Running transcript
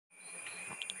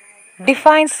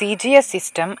Define CGS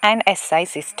system and SI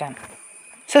system.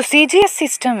 So CGS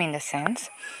system in the sense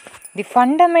the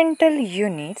fundamental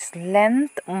units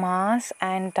length, mass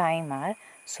and time are,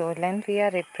 so length we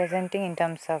are representing in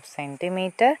terms of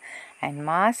centimeter and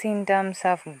mass in terms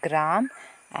of gram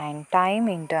and time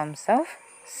in terms of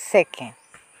second.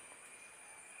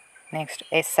 Next,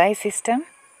 SI system.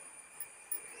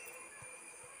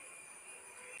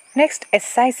 Next,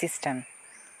 SI system.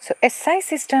 So SI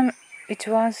system, which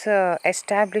was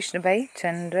established by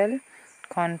General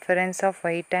Conference of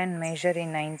Weight and Measure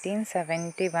in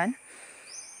 1971,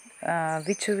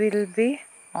 which will be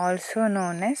also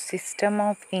known as System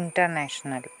of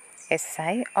International,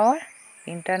 SI, or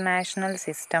International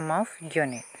System of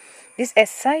Unit. This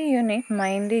SI unit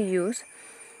mainly used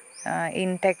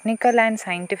in technical and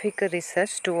scientific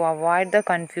research to avoid the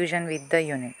confusion with the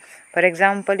unit. For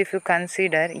example, if you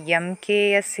consider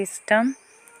MKS system,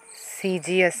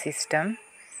 CGS system.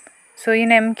 So in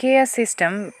MKS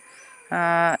system,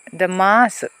 the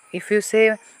mass, if you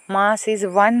say mass is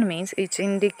 1 means it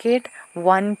indicate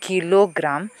 1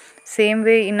 kilogram. Same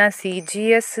way in a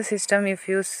CGS system, if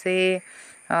you say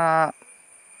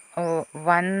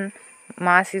 1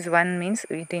 mass is 1 means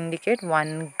it indicate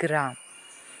 1 gram.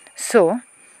 So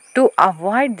to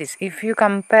avoid this, if you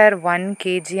compare 1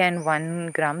 kg and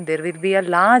 1 gram, there will be a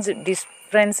large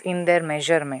difference in their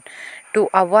measurement. To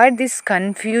avoid this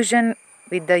confusion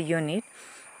with the unit,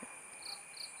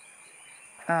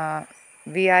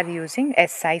 we are using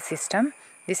SI system.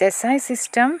 This SI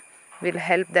system will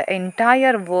help the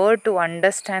entire world to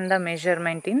understand the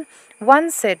measurement in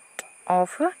one set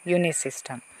of a unit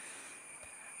system.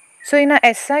 So in a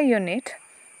SI unit,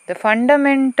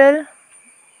 the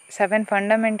 7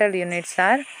 fundamental units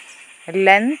are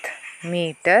length,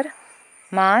 meter,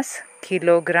 mass,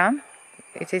 kilogram,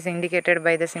 which is indicated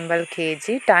by the symbol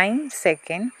kg, time,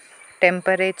 second,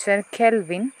 temperature,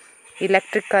 Kelvin,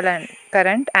 electrical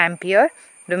current, ampere,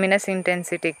 luminous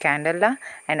intensity, candela,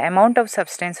 and amount of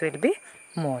substance will be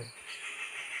mole.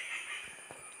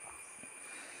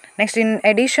 Next, in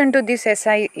addition to this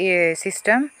SI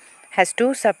system has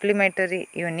 2 supplementary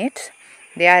units.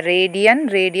 They are radian.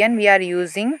 Radian we are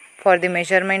using for the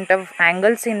measurement of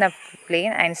angles in the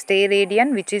plane, and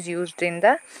steradian, which is used in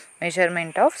the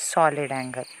measurement of solid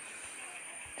angle.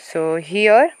 So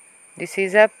here this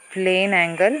is a plane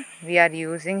angle, we are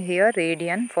using here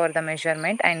radian for the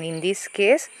measurement, and in this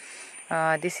case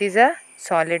this is a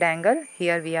solid angle,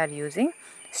 here we are using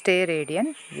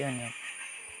steradian unit.